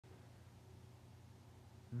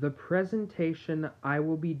The presentation I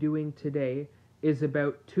will be doing today is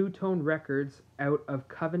about two-tone records out of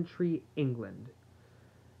Coventry, England.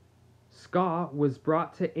 Ska was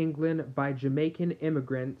brought to England by Jamaican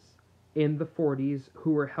immigrants in the 40s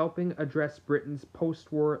who were helping address Britain's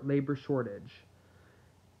post-war labor shortage.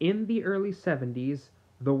 In the early 70s,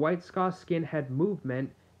 the White Ska skinhead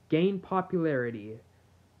movement gained popularity.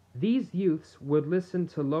 These youths would listen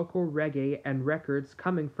to local reggae and records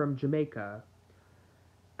coming from Jamaica.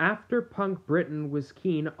 After punk Britain was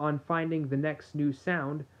keen on finding the next new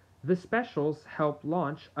sound, the Specials helped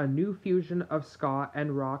launch a new fusion of ska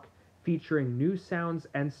and rock featuring new sounds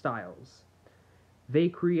and styles. They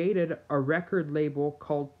created a record label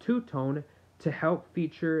called Two Tone to help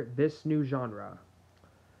feature this new genre.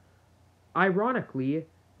 Ironically,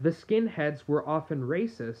 the skinheads were often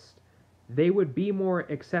racist. They would be more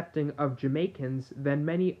accepting of Jamaicans than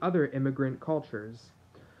many other immigrant cultures.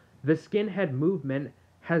 The skinhead movement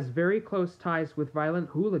has very close ties with violent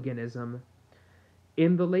hooliganism.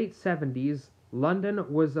 In the late 70s,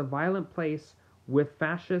 London was a violent place with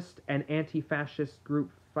fascist and anti-fascist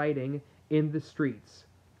groups fighting in the streets.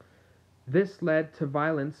 This led to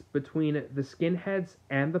violence between the skinheads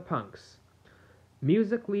and the punks.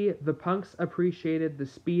 Musically, the punks appreciated the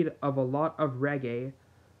speed of a lot of reggae.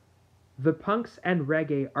 The punks and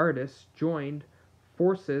reggae artists joined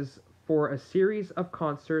forces for a series of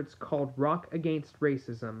concerts called Rock Against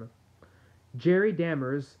Racism. Jerry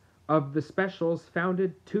Dammers of the Specials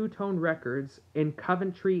founded Two Tone Records in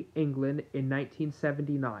Coventry, England in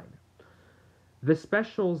 1979. The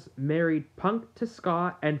Specials married punk to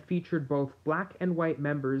ska and featured both black and white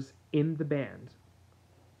members in the band.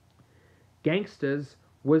 Gangstas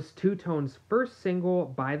was Two Tone's first single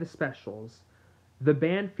by the Specials. The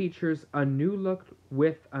band features a new look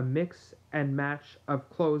with a mix and match of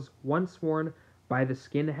clothes once worn by the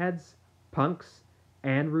skinheads, punks,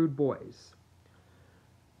 and rude boys.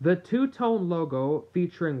 The two-tone logo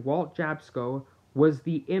featuring Walt Jabsco was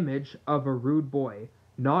the image of a rude boy,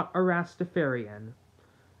 not a Rastafarian.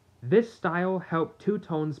 This style helped Two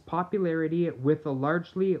Tone's popularity with a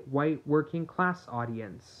largely white working-class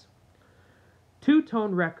audience. Two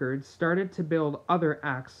Tone Records started to build other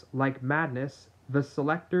acts like Madness, The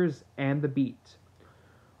Selectors, and The Beat,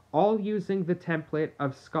 all using the template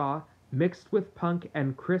of ska mixed with punk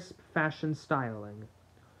and crisp fashion styling.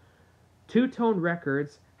 Two Tone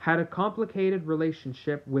Records had a complicated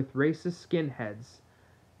relationship with racist skinheads.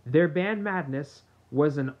 Their band Madness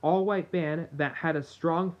was an all-white band that had a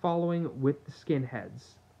strong following with the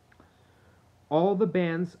skinheads. All the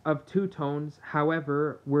bands of Two Tones,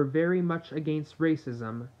 however, were very much against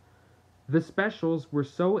racism. The Specials were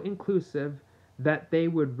so inclusive that they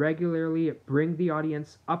would regularly bring the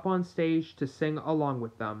audience up on stage to sing along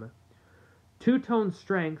with them. Two Tone's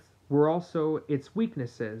strengths were also its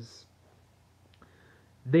weaknesses.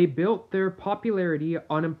 They built their popularity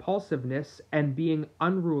on impulsiveness and being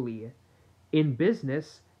unruly. In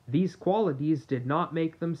business, these qualities did not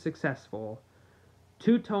make them successful.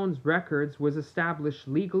 Two Tones Records was established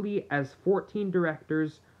legally as 14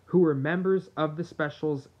 directors who were members of the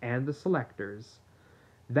Specials and the Selectors.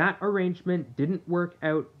 That arrangement didn't work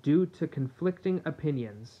out due to conflicting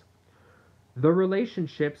opinions. The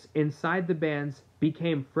relationships inside the bands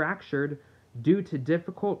became fractured due to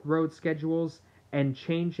difficult road schedules and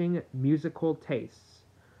changing musical tastes.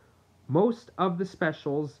 Most of the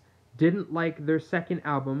Specials didn't like their second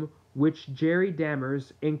album, which Jerry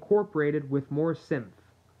Dammers incorporated with more synth.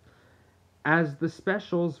 As the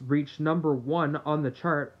Specials reached number 1 on the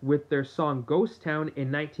chart with their song Ghost Town in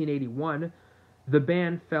 1981, the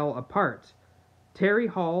band fell apart. Terry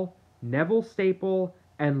Hall, Neville Staple,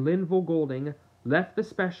 and Linval Golding left the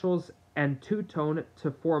Specials and Two Tone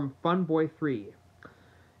to form Fun Boy 3.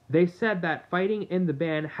 They said that fighting in the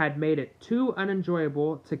band had made it too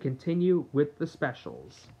unenjoyable to continue with the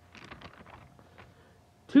Specials.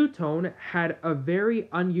 Two Tone had a very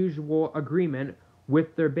unusual agreement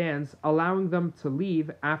with their bands, allowing them to leave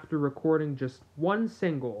after recording just one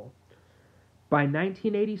single. By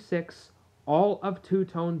 1986, all of Two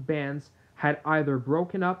Tone bands had either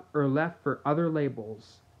broken up or left for other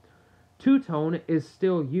labels. Two Tone is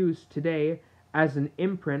still used today as an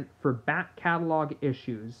imprint for back catalog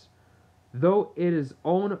issues, though it is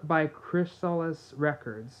owned by Chrysalis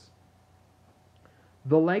Records.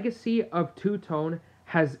 The legacy of Two Tone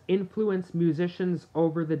has influenced musicians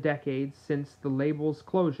over the decades since the label's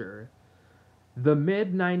closure. The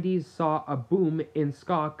mid-90s saw a boom in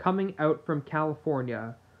ska coming out from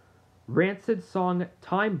California. Rancid's song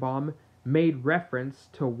Time Bomb made reference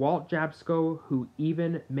to Walt Jabsco, who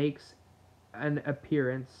even makes an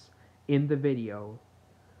appearance in the video.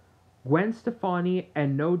 Gwen Stefani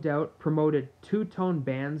and No Doubt promoted two-tone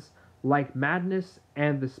bands like Madness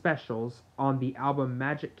and The Specials on the album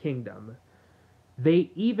Magic Kingdom. They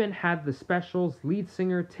even had The Specials lead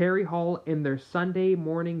singer Terry Hall in their Sunday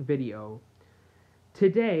morning video.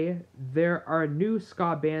 Today, there are new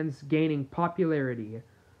ska bands gaining popularity.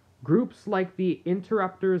 Groups like the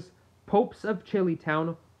Interrupters, Popes of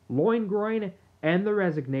Chilitown, Loingroin, and the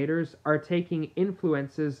Resignators are taking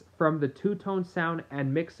influences from the two-tone sound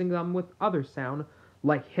and mixing them with other sound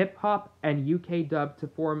like hip-hop and UK dub to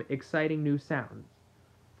form exciting new sounds.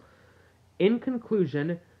 In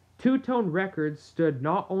conclusion, two-tone records stood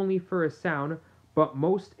not only for a sound, but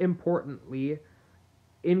most importantly,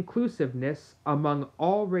 inclusiveness among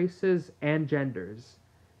all races and genders.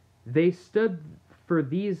 They stood for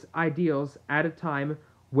these ideals at a time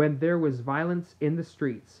when there was violence in the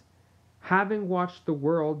streets. Having watched the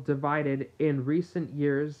world divided in recent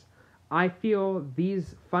years, I feel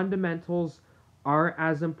these fundamentals are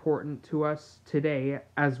as important to us today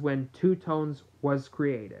as when Two Tones was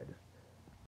created.